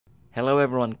Hello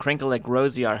everyone, Crinkleleg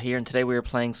Rosiar here, and today we are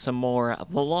playing some more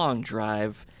The Long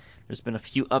Drive. There's been a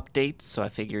few updates, so I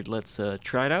figured let's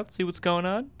try it out, see what's going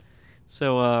on.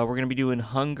 So we're going to be doing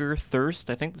Hunger Thirst.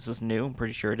 I think this is new, I'm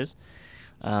pretty sure it is.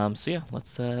 So yeah,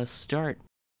 let's start.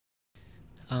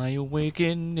 I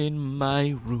awaken in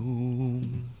my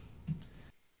room.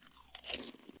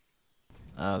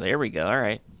 Oh, there we go,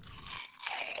 alright.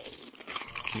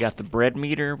 We got the bread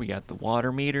meter, we got the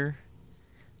water meter.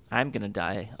 I'm gonna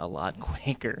die a lot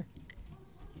quicker.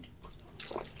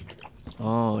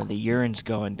 Oh, the urine's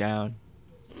going down.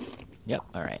 Yep,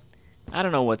 alright. I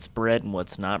don't know what's bread and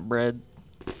what's not bread,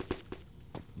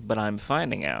 but I'm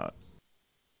finding out.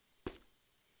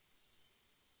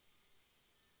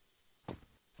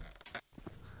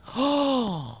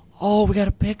 Oh, we got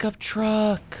a pickup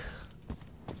truck.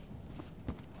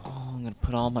 Oh, I'm gonna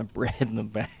put all my bread in the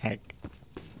back.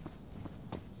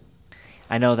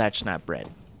 I know that's not bread.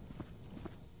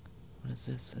 What is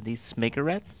this? Are these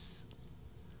smigarettes?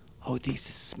 Oh, these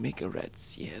are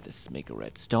smigarettes. Yeah, the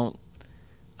smigarettes.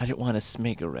 I didn't want to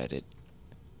smigarette it.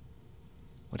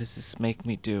 What does this make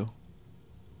me do?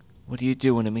 What are you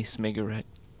doing to me, smigarette?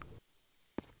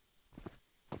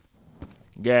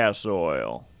 Gas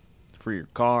oil. For your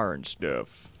car and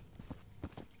stuff.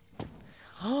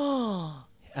 Oh,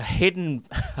 a hidden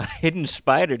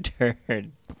spider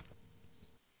turd.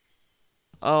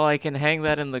 Oh, I can hang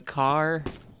that in the car?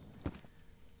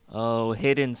 Oh,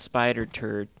 hidden spider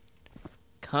turd.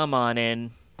 Come on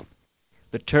in.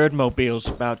 The Turdmobile's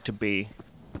about to be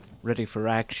ready for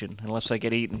action, unless I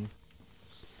get eaten.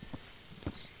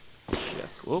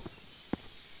 Check. Whoop.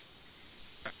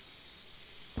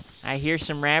 I hear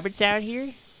some rabbits out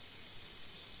here.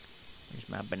 Where's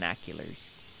my binoculars?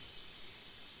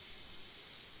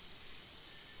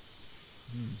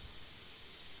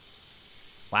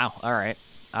 Wow, alright.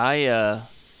 I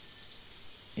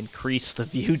increased the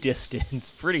view distance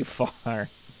pretty far.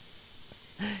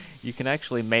 You can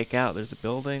actually make out there's a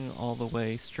building all the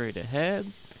way straight ahead.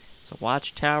 There's a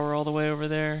watchtower all the way over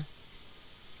there.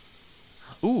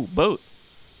 Ooh, boat.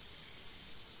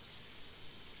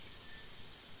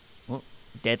 Well,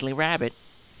 deadly rabbit.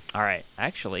 Alright,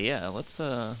 actually, yeah, let's,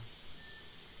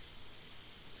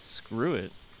 screw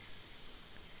it.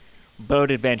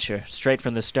 Boat adventure, straight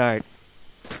from the start.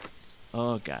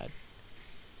 Oh, God.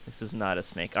 This is not a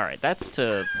snake. Alright, that's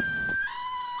to...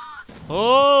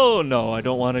 Oh, no, I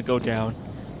don't want to go down.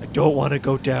 I don't want to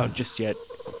go down just yet.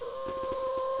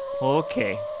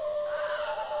 Okay.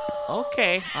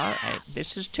 Okay, alright.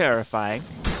 This is terrifying.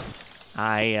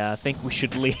 I think we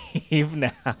should leave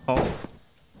now.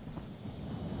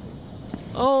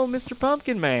 Oh, Mr.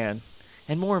 Pumpkin Man.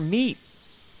 And more meat.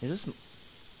 Is this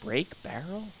break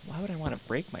barrel? Why would I want to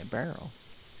break my barrel?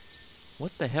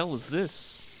 What the hell is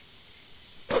this?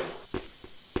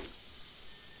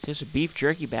 Is this a beef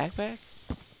jerky backpack?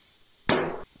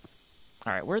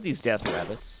 Alright, where are these death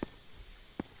rabbits?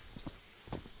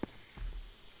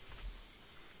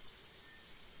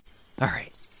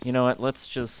 Alright, you know what, let's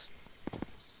just...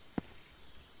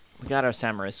 We got our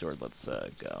samurai sword, let's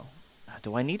go.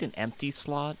 Do I need an empty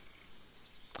slot?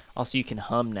 Also, you can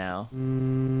hum now.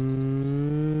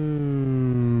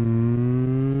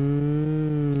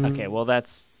 Okay, well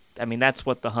that's... I mean, that's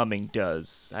what the humming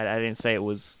does. I didn't say it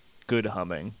was good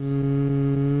humming.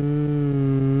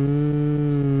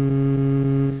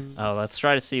 Oh, let's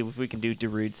try to see if we can do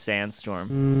Darude Sandstorm.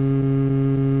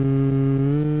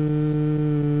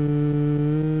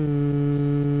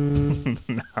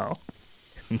 No.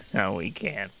 No, we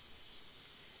can't.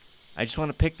 I just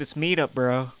want to pick this meat up,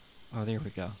 bro. Oh, there we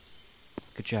go.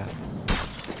 Good job.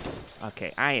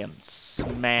 Okay, I am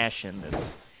smashing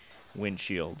this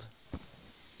windshield.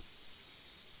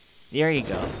 There you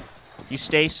go. You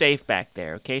stay safe back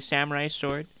there, okay, Samurai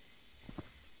Sword?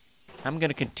 I'm going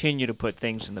to continue to put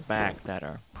things in the back that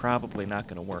are probably not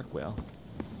going to work well.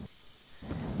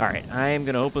 Alright, I am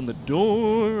going to open the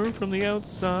door from the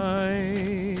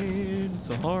outside. It's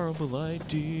a horrible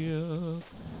idea.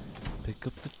 Pick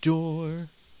up the door.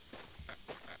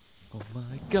 Oh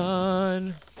my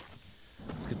god.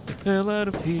 Let's get the hell out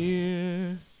of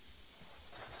here.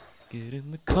 Get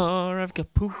in the car. I've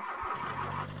got poo.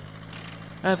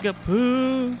 I've got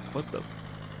poo. What the?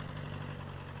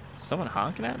 Someone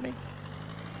honking at me?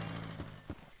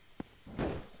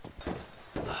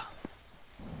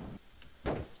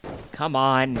 Come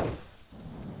on.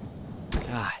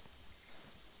 God.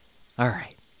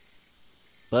 Alright.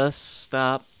 Bus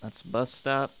stop. That's bus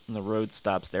stop. And the road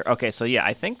stops there. Okay, so yeah,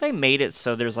 I think they made it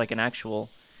so there's like an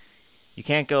actual... You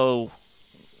can't go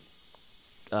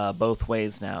both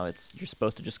ways now. You're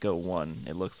supposed to just go one,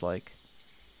 it looks like.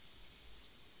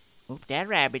 Oh, that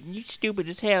rabbit, you stupid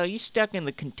as hell. You stuck in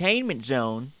the containment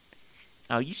zone.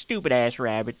 Oh, you stupid ass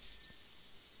rabbits.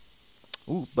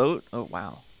 Ooh, boat. Oh,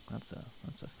 wow. That's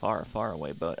a far, far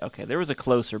away boat. Okay, there was a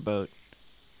closer boat.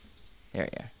 There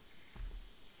you are.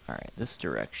 Alright, this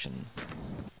direction.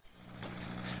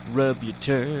 Rub your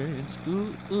turds.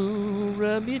 Ooh, ooh,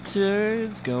 rub your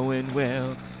turds. Going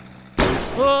well.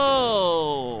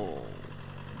 Whoa!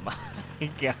 My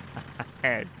God.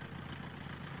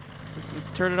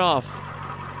 Turn it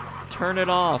off. Turn it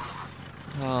off.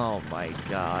 Oh my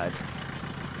God.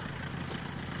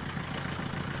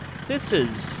 This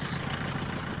is...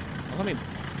 Let me...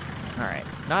 Alright.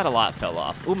 Not a lot fell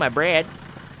off. Ooh, my bread.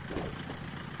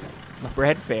 My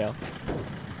bread fell.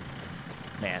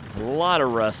 Man, a lot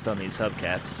of rust on these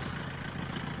hubcaps.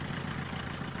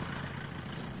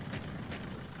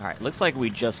 Alright, looks like we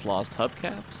just lost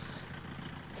hubcaps.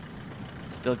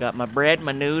 Still got my bread,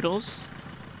 my noodles.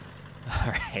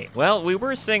 Alright, well, we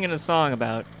were singing a song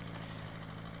about...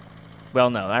 Well,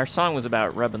 no, our song was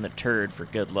about rubbing the turd for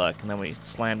good luck, and then we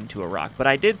slammed into a rock. But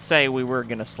I did say we were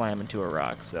going to slam into a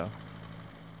rock, so...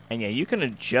 And yeah, you can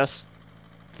adjust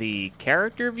the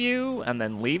character view and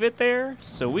then leave it there,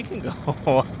 so we can go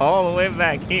all the way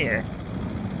back here.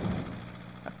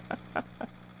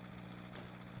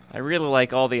 I really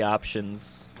like all the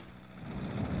options.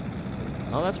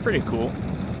 Oh, that's pretty cool.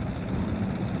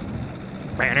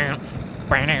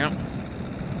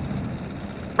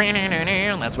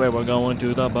 That's where we're going,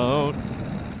 to the boat.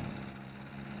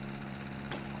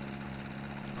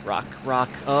 Rock, rock.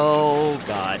 Oh,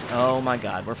 God. Oh, my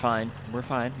God. We're fine. We're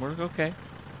fine. We're okay.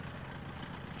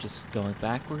 Just going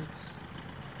backwards.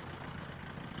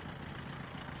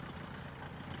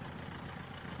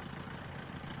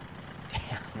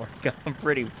 Damn, we're going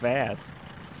pretty fast.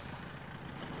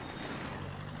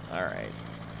 Alright.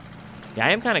 Yeah,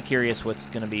 I am kind of curious what's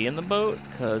going to be in the boat,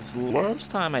 because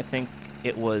last time I think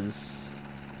it was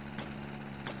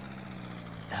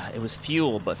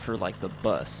fuel, but for, like, the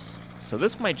bus. So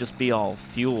this might just be all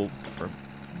fuel for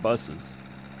buses,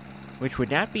 which would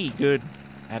not be good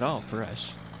at all for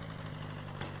us.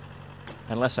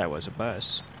 Unless I was a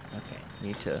bus. Okay,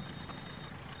 need to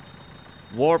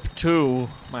warp 2.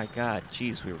 My God,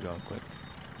 jeez, we were going quick.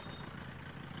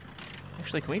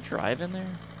 Actually, can we drive in there?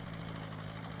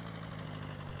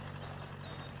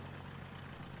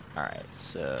 Alright,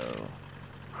 so...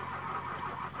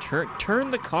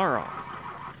 Turn the car off.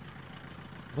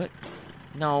 What?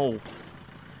 No.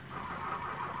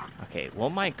 Okay, will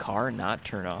my car not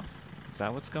turn off? Is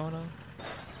that what's going on?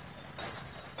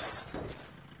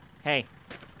 Hey.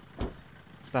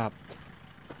 Stop.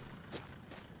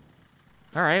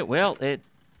 Alright, well, it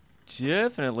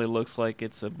definitely looks like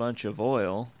it's a bunch of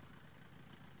oil.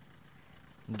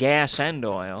 Gas and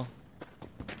oil.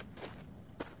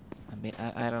 I mean,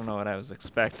 I don't know what I was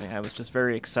expecting. I was just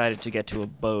very excited to get to a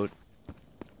boat.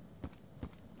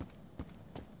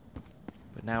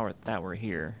 But now that we're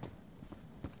here,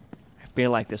 I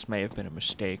feel like this may have been a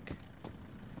mistake.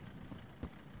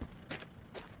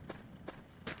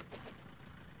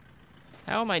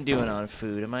 How am I doing on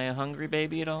food? Am I a hungry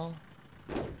baby at all?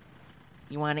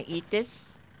 You want to eat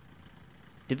this?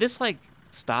 Did this, like,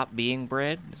 stop being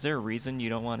bread? Is there a reason you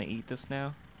don't want to eat this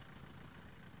now?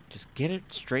 Just get it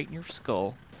straight in your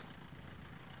skull.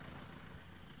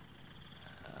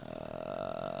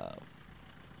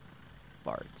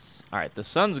 Farts. Alright, the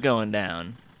sun's going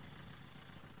down.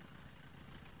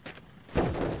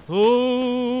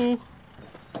 Oh!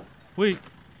 Wait.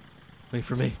 Wait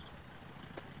for me.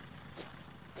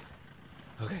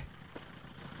 Okay.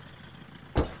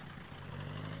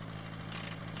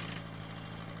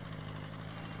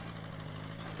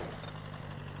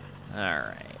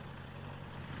 Alright.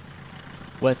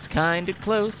 What's kinda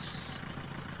close?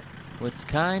 What's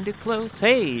kinda close?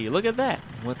 Hey, look at that.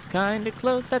 What's kinda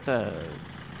close? That's a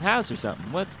house or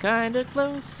something. What's kinda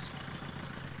close?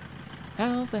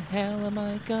 How the hell am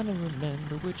I gonna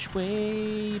remember which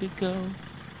way to go?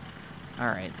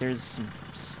 Alright, there's some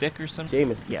stick or something.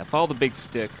 Jameson. Yeah, follow the big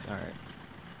stick.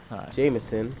 Alright.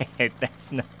 Jameson.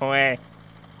 That's no way.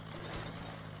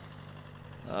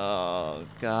 Oh,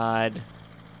 God.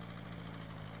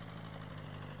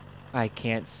 I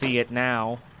can't see it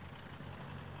now.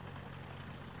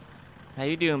 How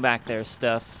you doing back there,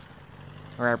 stuff?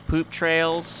 Are our poop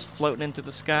trails floating into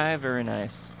the sky? Very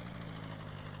nice.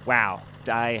 Wow,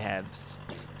 I have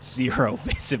zero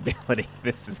visibility.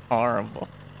 This is horrible.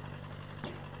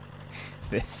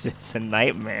 This is a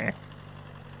nightmare.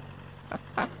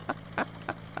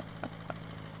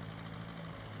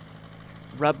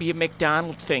 Rub your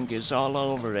McDonald's fingers all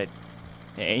over it.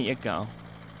 There you go.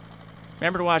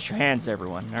 Remember to wash your hands,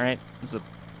 everyone, alright? This is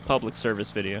a public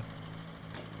service video.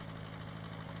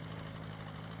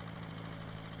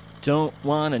 Don't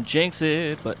wanna jinx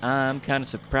it, but I'm kinda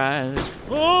surprised.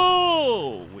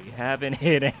 Oh, we haven't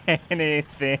hit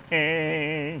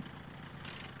anything.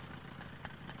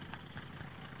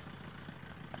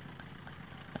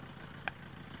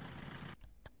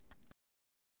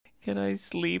 Can I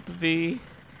sleep, V?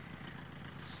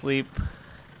 Sleep.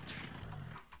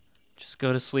 Just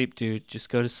go to sleep, dude. Just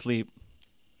go to sleep.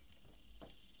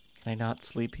 Can I not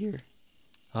sleep here?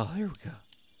 Oh, here we go.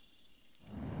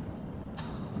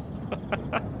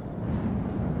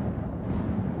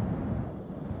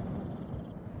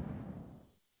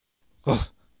 Oh.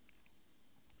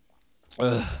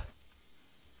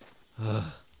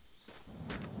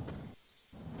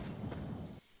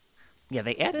 Yeah,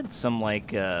 they added some,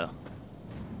 like,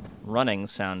 running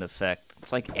sound effect.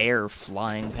 It's like air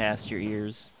flying past your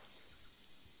ears.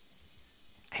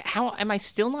 How am I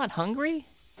still not hungry?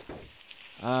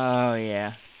 Oh,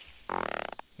 yeah.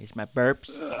 Here's my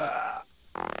burps.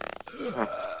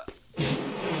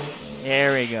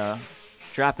 There we go.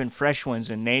 Dropping fresh ones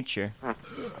in nature.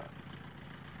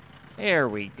 There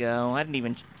we go. I didn't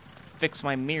even fix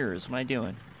my mirrors. What am I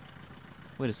doing?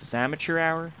 What is this, amateur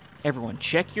hour? Everyone,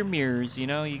 check your mirrors. You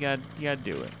know, you gotta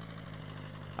do it.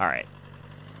 All right.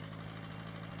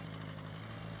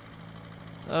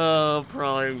 Oh,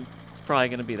 it's probably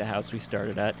gonna be the house we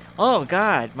started at. Oh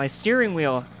God, my steering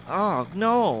wheel. Oh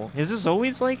no, is this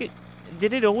always like it?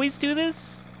 Did it always do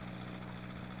this?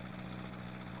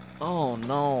 Oh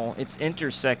no, it's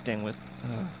intersecting with.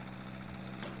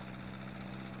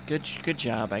 Good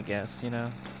job, I guess. You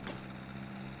know.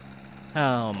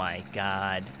 Oh my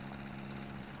God.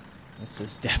 This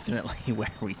is definitely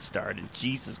where we started.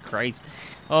 Jesus Christ.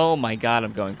 Oh my God,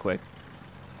 I'm going quick.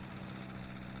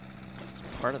 This is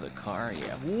part of the car,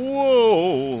 yeah.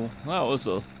 Whoa! That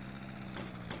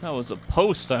was a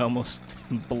post I almost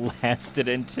blasted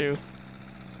into.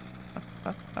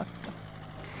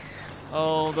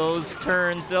 Oh, those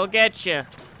turns, they'll get you.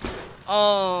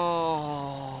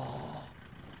 Oh.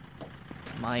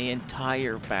 My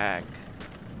entire back.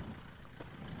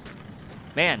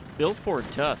 Man, Built Ford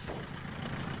tough.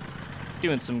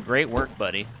 Doing some great work,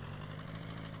 buddy.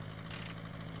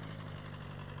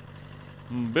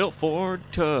 Built Ford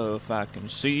tough. I can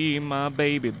see my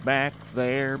baby back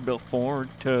there. Built Ford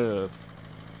tough.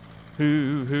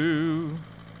 Hoo hoo.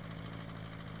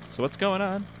 So what's going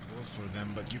on? For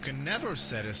them, but you can never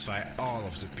satisfy all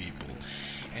of the people.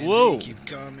 And Whoa. They keep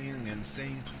coming and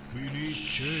saying, we need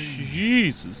change.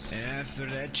 Jesus. And after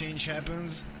that change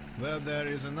happens, well, there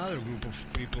is another group of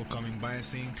people coming by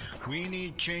saying, we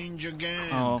need change again.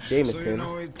 Oh, so Jameson. you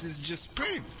know, it is just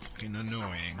pretty fucking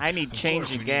annoying. I need Of change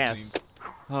course of we gas. need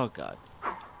Oh, God.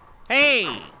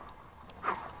 Hey!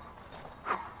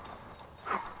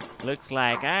 Looks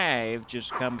like I've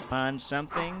just come upon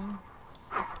something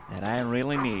that I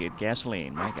really need.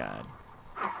 Gasoline, my God.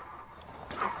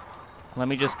 Let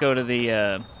me just go to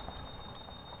the,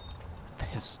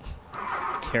 this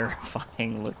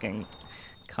terrifying looking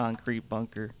concrete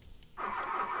bunker.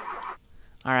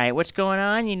 Alright, what's going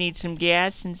on? You need some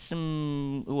gas and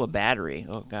some... Ooh, a battery.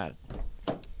 Oh, God.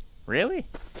 Really?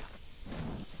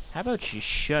 How about you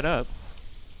shut up?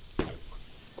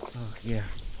 Oh, yeah.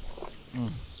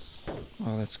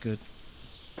 Oh, that's good.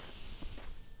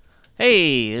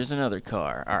 Hey, there's another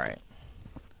car. Alright.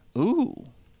 Ooh.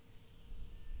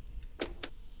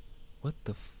 What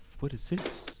is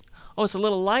this? Oh, it's a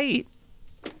little light.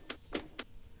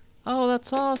 Oh,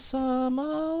 that's awesome.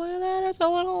 Oh, look at that. It's a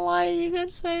little light.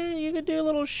 You could do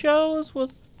little shows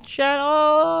with shadow.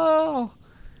 Oh.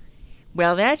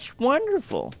 Well, that's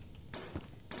wonderful.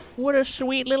 What a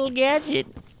sweet little gadget.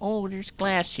 Oh, there's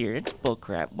glass here. It's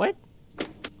bullcrap. What?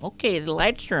 Okay, the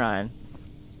lights are on.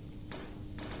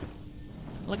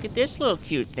 Look at this little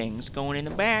cute thing. It's going in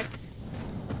the back.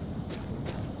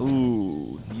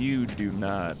 Ooh, you do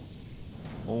not.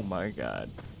 Oh my God.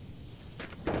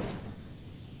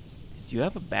 Do you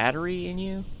have a battery in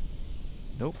you?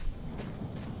 Nope.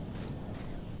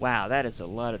 Wow, that is a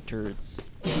lot of turds.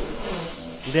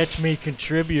 Let me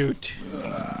contribute.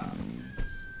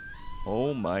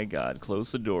 Oh my God,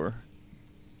 close the door.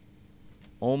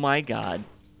 Oh my God.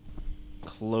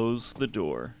 Close the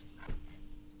door.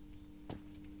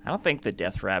 I don't think the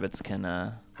death rabbits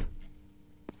can,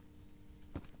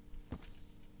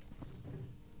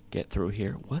 get through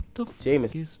here. What the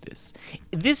fuck is this?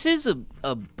 This is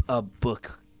a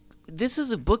book. This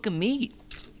is a book of meat.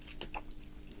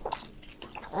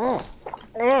 Oh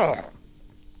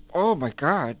my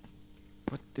God.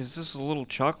 What is this, a little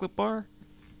chocolate bar?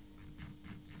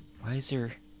 Why is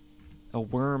there a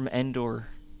worm and or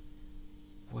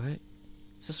What?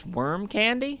 Is this worm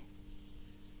candy?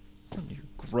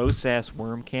 Gross ass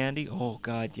worm candy? Oh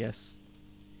god, yes.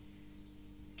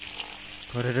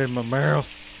 Put it in my mouth.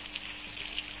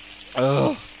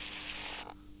 Oh.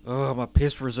 Oh, my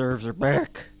piss reserves are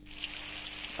back.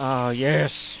 Oh,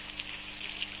 yes.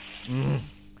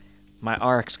 My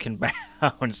arcs can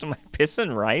bounce. Am I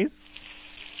pissing rice?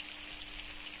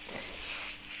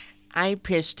 I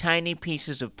piss tiny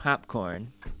pieces of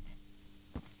popcorn.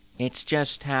 It's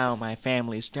just how my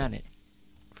family's done it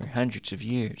for hundreds of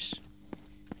years.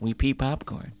 We pee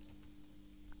popcorn.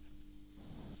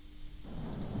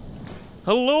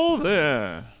 Hello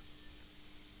there.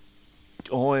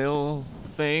 Oil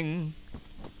thing.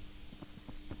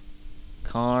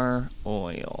 Car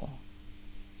oil.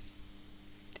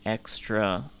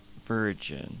 Extra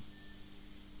virgin.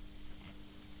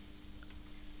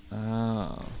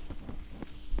 Oh.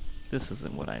 This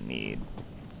isn't what I need.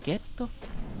 Get the...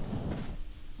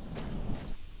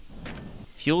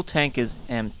 Fuel tank is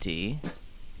empty.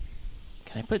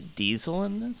 Can I put diesel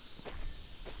in this?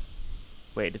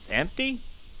 Wait, it's empty?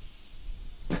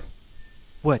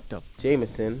 What the...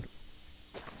 Jameson.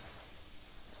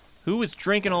 Who is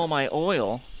drinking all my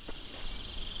oil?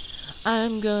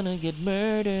 I'm gonna get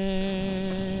murdered.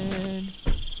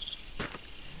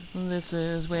 This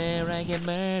is where I get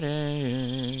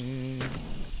murdered.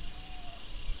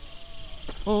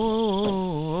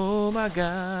 Oh my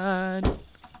god.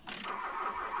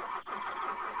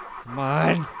 Come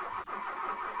on.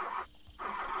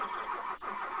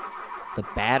 The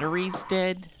battery's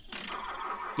dead?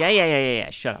 Yeah.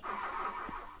 Shut up.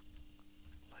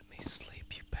 Let me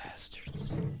sleep, you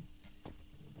bastards.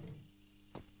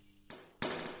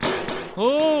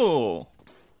 Oh!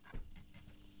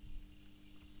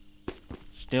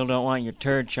 Still don't want your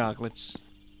turd chocolates.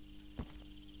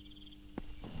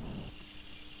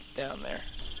 Down there.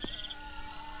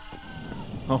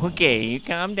 Okay, you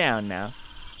calm down now.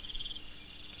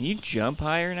 Can you jump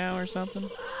higher now or something?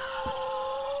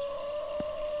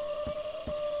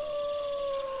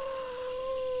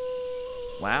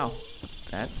 Wow,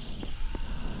 that's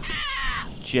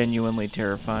genuinely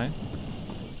terrifying.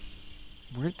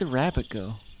 Where'd the rabbit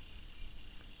go?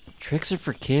 Tricks are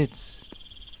for kids.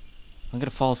 I'm gonna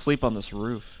fall asleep on this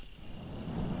roof.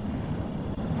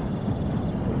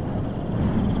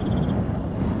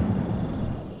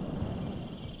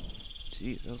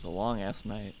 Gee, that was a long ass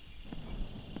night.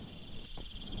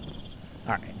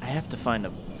 Alright, I have to find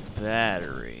a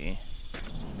battery.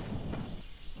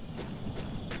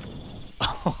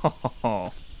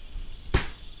 Oh.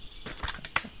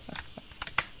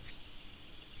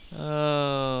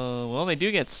 Oh, well, they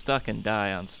do get stuck and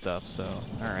die on stuff, so,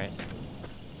 alright.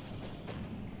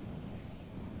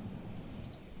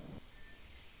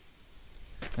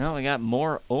 Well, we got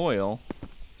more oil.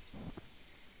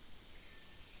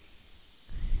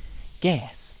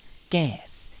 Gas.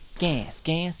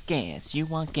 You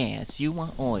want gas, you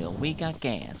want oil. We got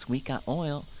gas, we got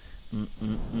oil.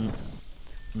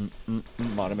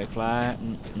 Money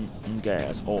McFly,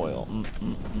 gas, oil,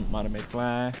 Money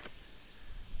McFly.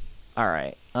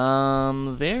 Alright,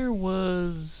 there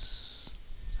was...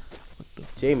 What the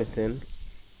Jameson.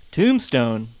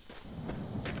 Tombstone.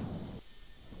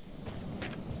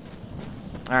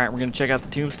 Alright, we're gonna check out the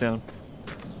tombstone.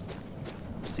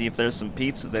 See if there's some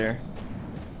pizza there.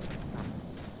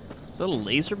 Is that a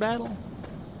laser battle?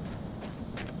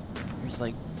 There's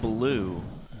like blue.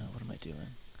 What am I doing?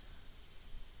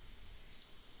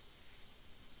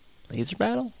 Laser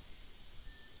battle?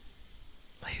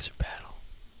 Laser battle.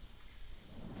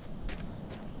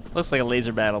 Looks like a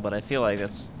laser battle, but I feel like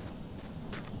that's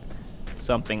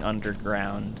something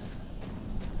underground.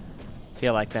 I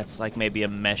feel like that's like maybe a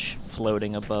mesh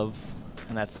floating above,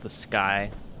 and that's the sky.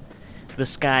 The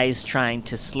sky's trying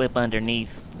to slip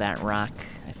underneath that rock,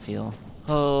 I feel.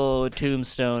 Oh,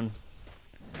 tombstone.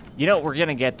 You know, we're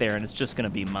gonna get there, and it's just gonna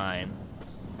be mine.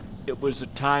 It was a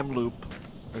time loop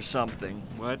or something.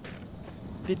 What?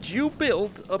 Did you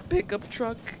build a pickup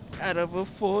truck out of a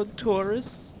Ford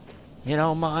Taurus? You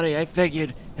know, Marty, I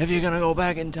figured if you're gonna go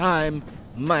back in time,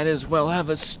 might as well have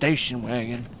a station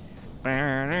wagon.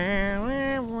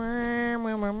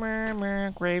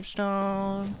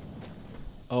 Gravestone.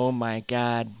 Oh my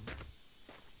god.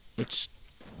 It's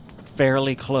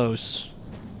fairly close.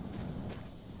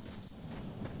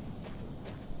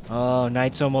 Oh,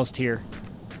 night's almost here.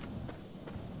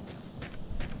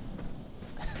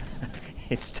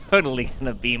 It's totally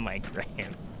gonna be my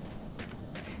grave.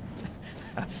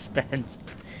 I've spent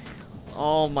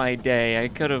all my day. I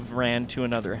could have ran to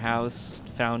another house,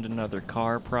 found another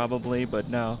car probably, but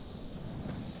no.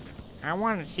 I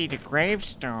want to see the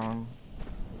gravestone.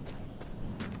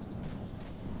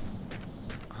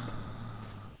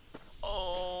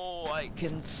 I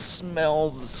can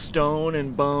smell the stone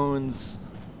and bones.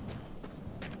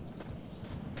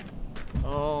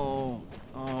 Oh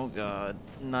God.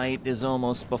 Night is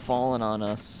almost befallen on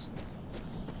us.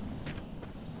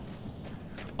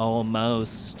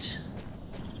 Almost.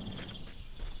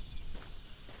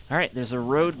 Alright, there's a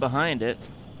road behind it.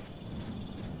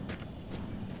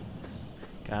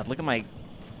 God, look at my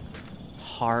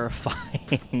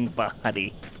horrifying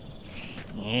body.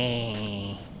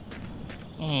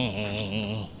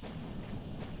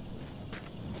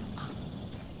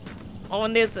 Oh,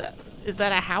 and is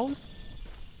that a house?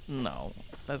 No,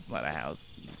 that's not a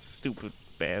house. You stupid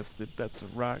bastard, that's a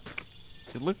rock.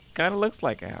 It kind of looks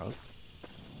like a house.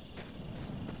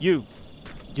 You.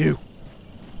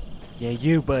 Yeah,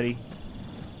 you, buddy.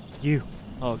 You.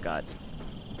 Oh, God.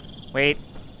 Wait.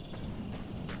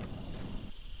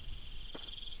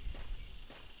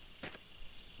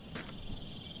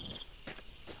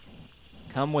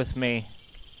 Come with me.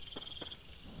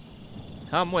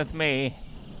 Come with me.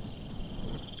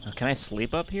 Oh, can I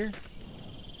sleep up here?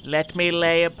 Let me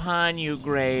lay upon you,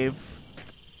 grave.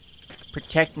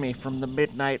 Protect me from the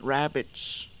midnight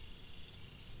rabbits.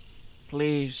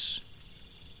 Please.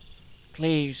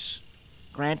 Please.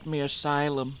 Grant me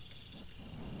asylum.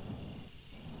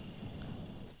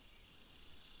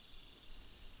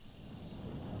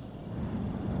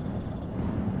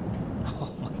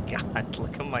 Oh my God,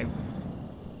 look at my...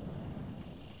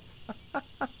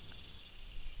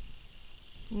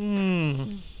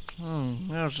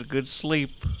 That was a good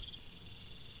sleep.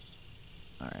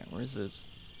 Alright, where's this?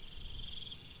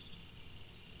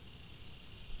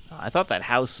 Oh, I thought that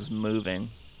house was moving.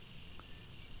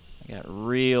 I got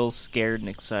real scared and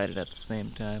excited at the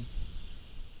same time.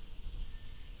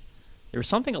 There was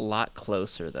something a lot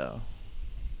closer, though.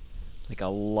 Like, a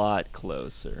lot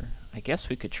closer. I guess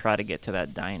we could try to get to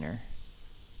that diner.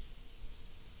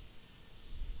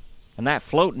 And that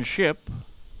floating ship...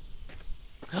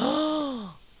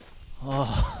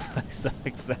 Oh, I'm so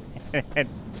excited.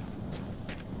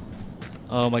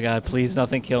 Oh my God, please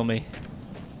nothing kill me.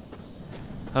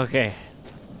 Okay.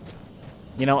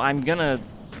 You know, I'm gonna...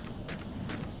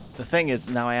 The thing is,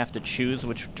 now I have to choose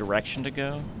which direction to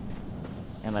go.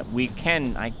 And that we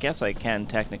can, I guess I can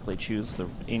technically choose the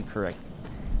incorrect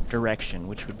direction,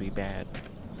 which would be bad.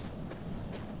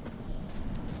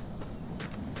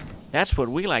 That's what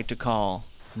we like to call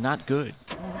not good.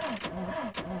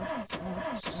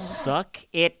 Suck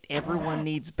it, everyone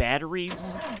needs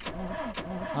batteries?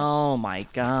 Oh my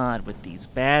God, with these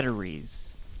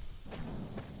batteries.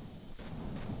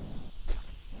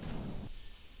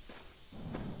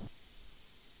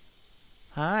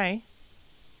 Hi.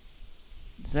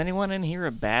 Is anyone in here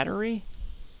a battery?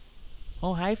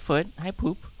 Oh, hi, Foot. Hi,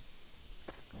 Poop.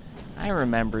 I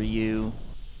remember you.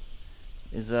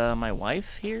 Is, my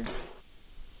wife here?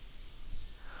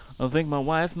 I think my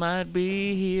wife might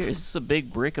be here. Is this a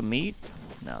big brick of meat?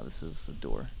 No, this is the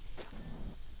door.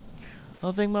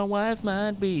 I think my wife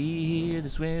might be here.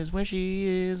 This is where she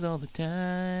is all the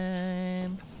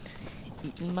time.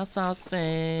 Eating my sausage.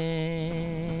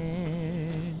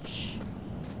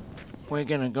 We're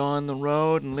gonna go on the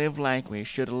road and live like we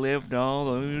should have lived all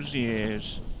those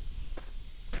years.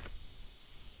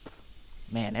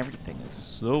 Man, everything is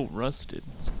so rusted.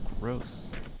 It's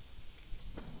gross.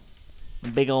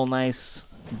 Big ol' nice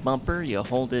bumper. You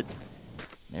hold it.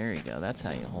 There you go. That's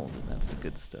how you hold it. That's the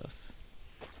good stuff.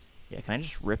 Yeah, can I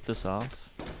just rip this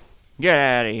off? Get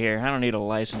out of here. I don't need a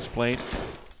license plate.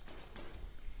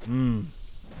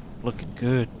 Looking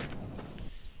good.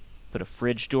 Put a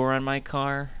fridge door on my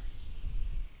car.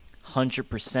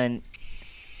 100%.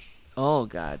 Oh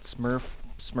God,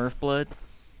 Smurf blood.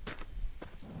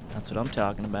 That's what I'm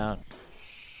talking about.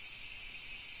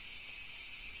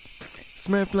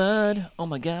 Smurf blood. Oh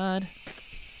my God.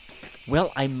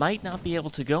 Well, I might not be able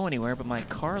to go anywhere, but my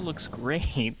car looks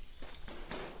great.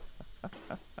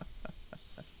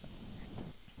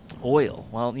 Oil.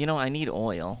 Well, you know, I need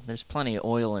oil. There's plenty of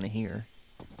oil in here.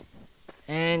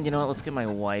 And you know what? Let's get my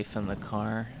wife in the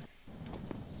car.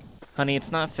 Honey,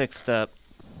 it's not fixed up.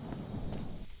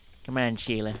 Come on,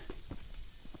 Sheila.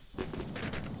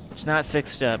 It's not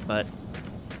fixed up, but,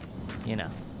 you know,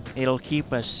 it'll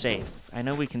keep us safe. I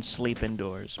know we can sleep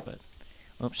indoors, but...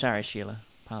 Oops, sorry, Sheila.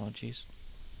 Apologies.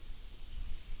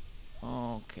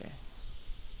 Okay.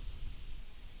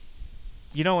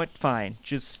 You know what? Fine.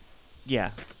 Just,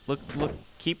 yeah. Look,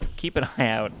 keep an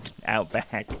eye out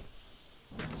back.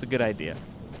 It's a good idea.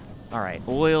 Alright,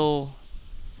 oil...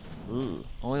 Ooh,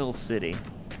 Oil City.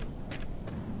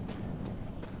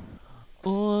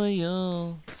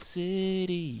 Oil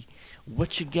City,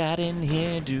 What you got in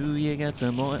here? Do you got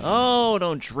some oil? Oh,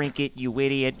 don't drink it, you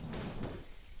idiot.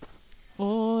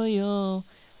 Oil,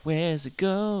 where's it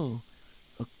go?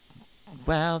 Oh,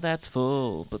 wow, that's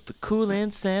full, but the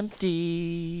coolant's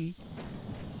empty.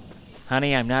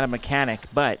 Honey, I'm not a mechanic,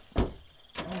 but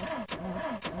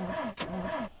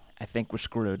I think we're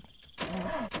screwed.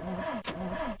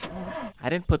 I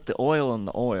didn't put the oil in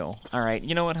the oil. All right,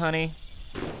 you know what, honey?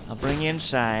 I'll bring you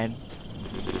inside.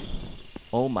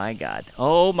 Oh my God.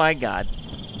 Oh my God.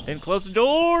 Didn't close the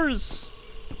doors.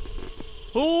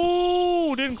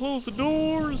 Oh, didn't close the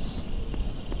doors.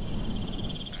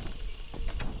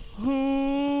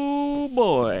 Oh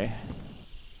boy.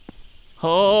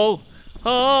 Oh.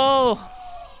 Oh.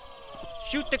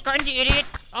 Shoot the gun, you idiot.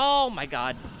 Oh my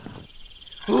God.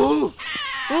 Oh.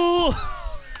 Oh.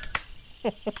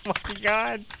 Oh my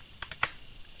God.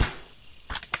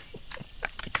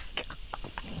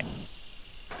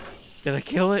 Did I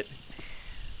kill it?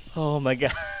 Oh my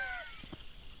God.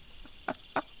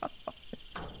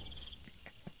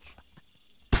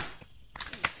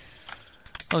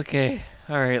 Okay,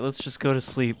 alright, let's just go to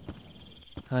sleep.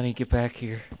 Honey, get back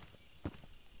here.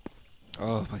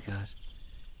 Oh my God.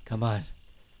 Come on.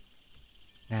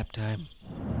 Nap time.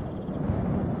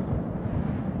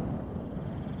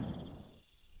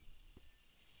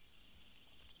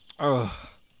 Oh.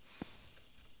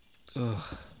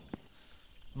 Oh.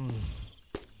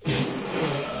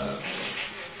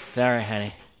 Sorry,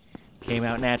 honey. Came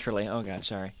out naturally. Oh God,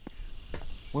 sorry.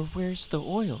 Where's the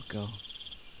oil go?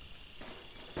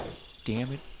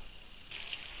 Damn it.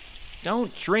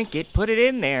 Don't drink it. Put it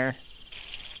in there.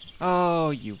 Oh,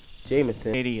 you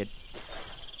Jameson. idiot.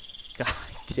 God.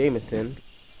 Jameson.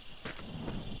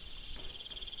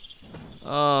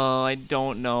 Oh, I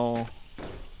don't know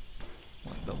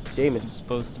what the f Jameson. I'm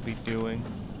supposed to be doing.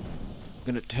 I'm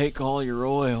gonna take all your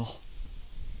oil.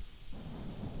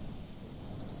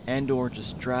 And or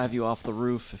just drive you off the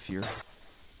roof if you're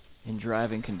in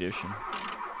driving condition.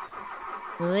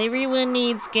 Well, everyone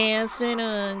needs gas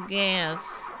and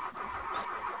gas.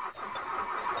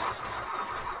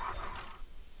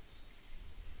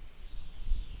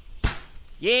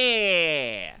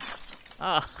 Yeah!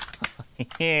 Oh,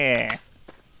 yeah.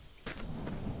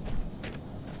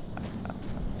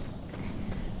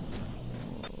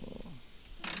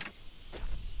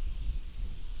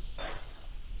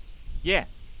 Yeah.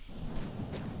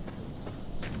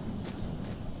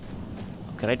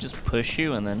 Could I just push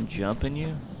you and then jump in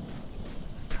you?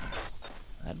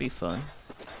 That'd be fun.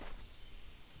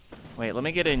 Wait, let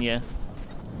me get in you.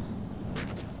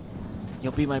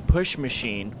 You'll be my push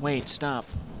machine. Wait, stop.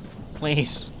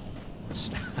 Please.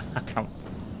 Stop.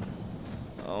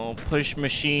 Oh, push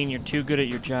machine, you're too good at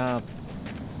your job.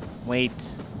 Wait.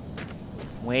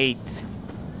 Wait.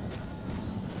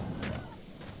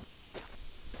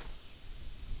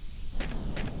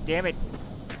 Damn it.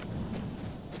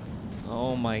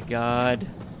 Oh my God.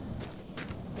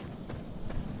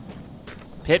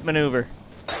 Pit maneuver.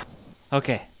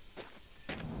 Okay.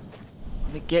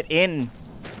 Let me get in.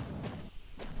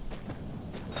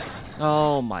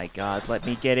 Oh my God, let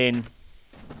me get in.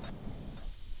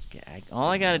 All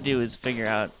I gotta do is figure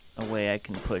out a way I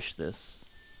can push this.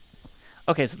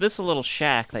 Okay, so this is a little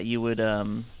shack that you would,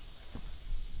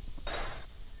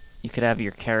 you could have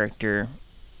your character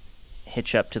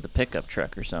hitch up to the pickup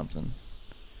truck or something.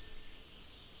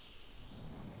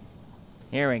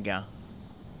 Here we go.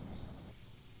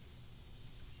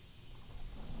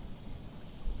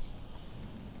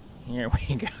 Here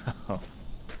we go.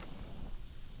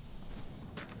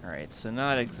 Alright, so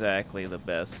not exactly the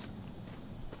best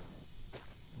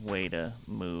way to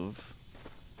move.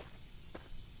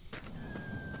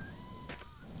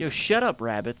 Yo, shut up,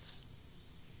 rabbits.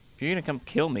 If you're gonna come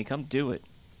kill me, come do it.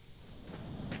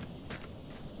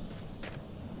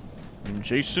 I'm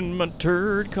chasing my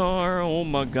turd car. Oh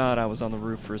my God, I was on the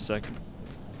roof for a second.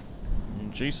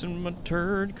 I'm chasing my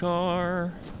turd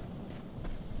car.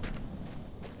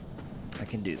 I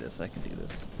can do this, I can do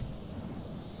this.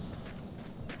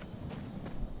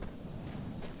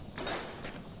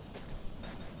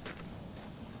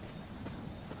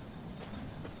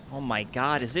 Oh my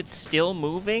God, is it still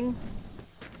moving?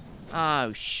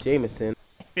 Oh shit. Jameson.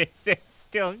 Is it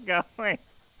still going?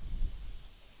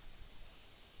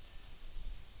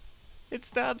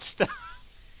 It's not stuck.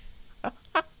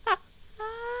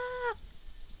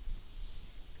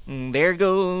 There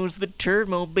goes the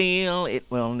Turdmobile. It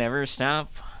will never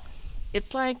stop.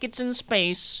 It's like it's in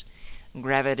space.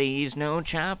 Gravity's no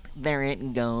chop. There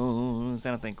it goes. I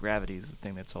don't think gravity's the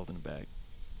thing that's holding it back.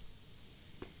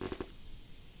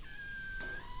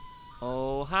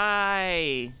 Oh,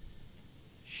 hi.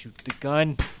 Shoot the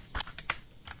gun.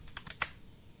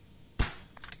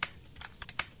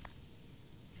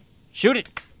 Shoot it!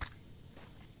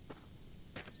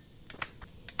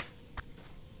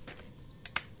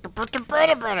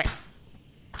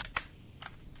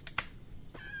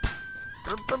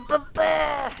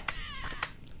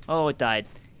 Oh, it died.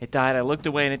 It died. I looked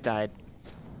away and it died.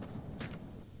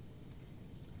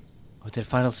 Oh, did it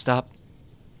finally stop?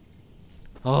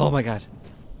 Oh my god.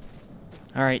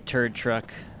 Alright, turd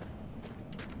truck.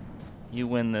 You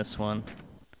win this one.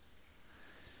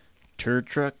 Turd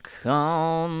truck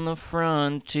on the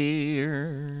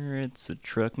frontier. It's a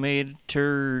truck made of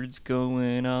turds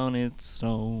going on its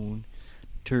own.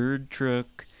 Turd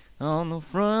truck on the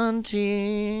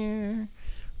frontier.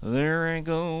 There it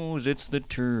goes, it's the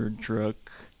turd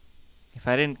truck. If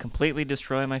I didn't completely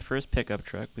destroy my first pickup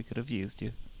truck, we could have used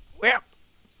you. Well,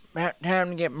 about time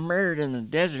to get murdered in the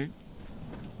desert.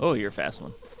 Oh, you're a fast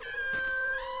one.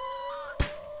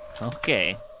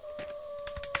 Okay.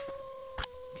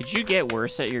 Could you get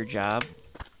worse at your job?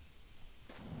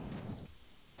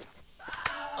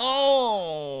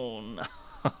 Oh, no.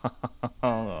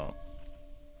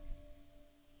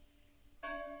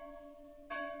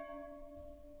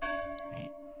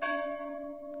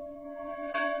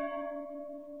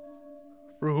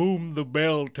 For whom the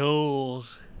bell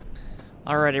tolls.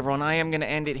 Alright, everyone, I am going to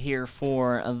end it here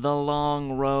for The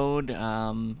Long Road.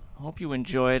 Hope you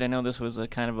enjoyed. I know this was a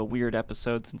kind of a weird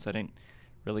episode since I didn't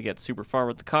really get super far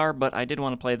with the car, but I did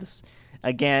want to play this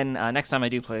again. Next time I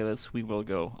do play this, we will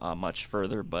go much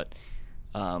further, but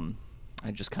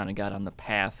I just kind of got on the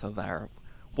path of our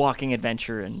walking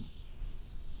adventure, and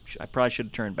I probably should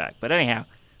have turned back. But anyhow,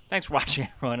 thanks for watching,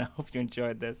 everyone. I hope you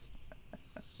enjoyed this.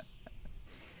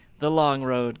 The Long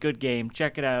Road, good game.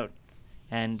 Check it out.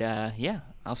 And, yeah,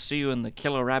 I'll see you in the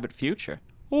Killer Rabbit future.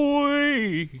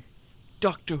 Oi!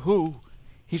 Doctor Who,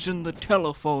 he's in the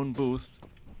telephone booth.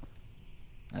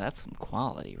 Now, that's some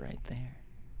quality right there.